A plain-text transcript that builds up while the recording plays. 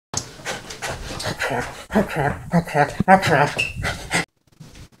crap, oh crap, oh crap, oh crap.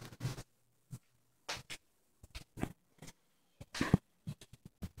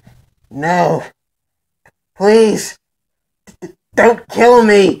 No. Please. Don't kill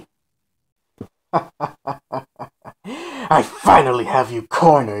me. I finally have you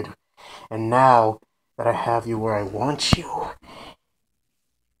cornered. And now that I have you where I want you,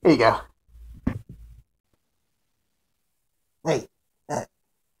 here you go. Wait,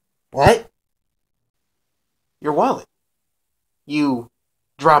 what? Your wallet. You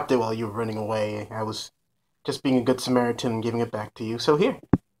dropped it while you were running away. I was just being a good Samaritan and giving it back to you, so here.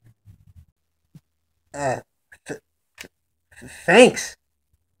 Th thanks.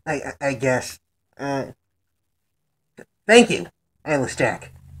 I guess. Thank you, eyeless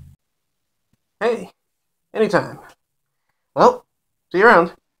Jack. Hey, anytime. Well, see you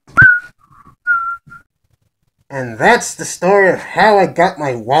around. And that's the story of how I got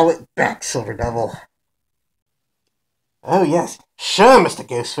my wallet back, Silver Devil. Oh yes, sure, Mr.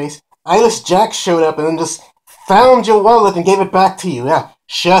 Ghostface. Eyeless Jack showed up and then just found your wallet and gave it back to you. Yeah,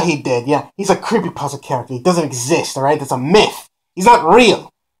 sure he did. Yeah, he's a creepypasta character. He doesn't exist, alright? That's a myth. He's not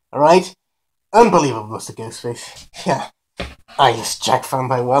real, alright? Unbelievable, Mr. Ghostface. Yeah, Eyeless Jack found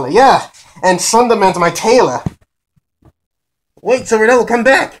my wallet. Yeah, and Slenderman's my tailor. Wait, Silver Devil, come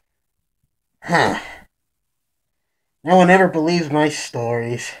back! Huh. No one ever believes my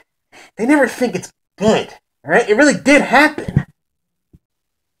stories. They never think it's good, alright? It really did happen.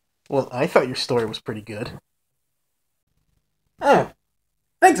 Well, I thought your story was pretty good. Oh,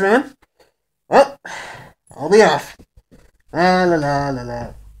 thanks, man. Well, I'll be off. La la la la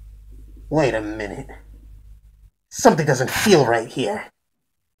la. Wait a minute. Something doesn't feel right here.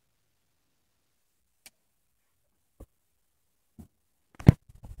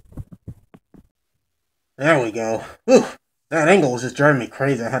 There we go. Whew, that angle was just driving me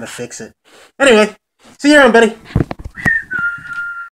crazy. I had to fix it. Anyway, see you around, buddy.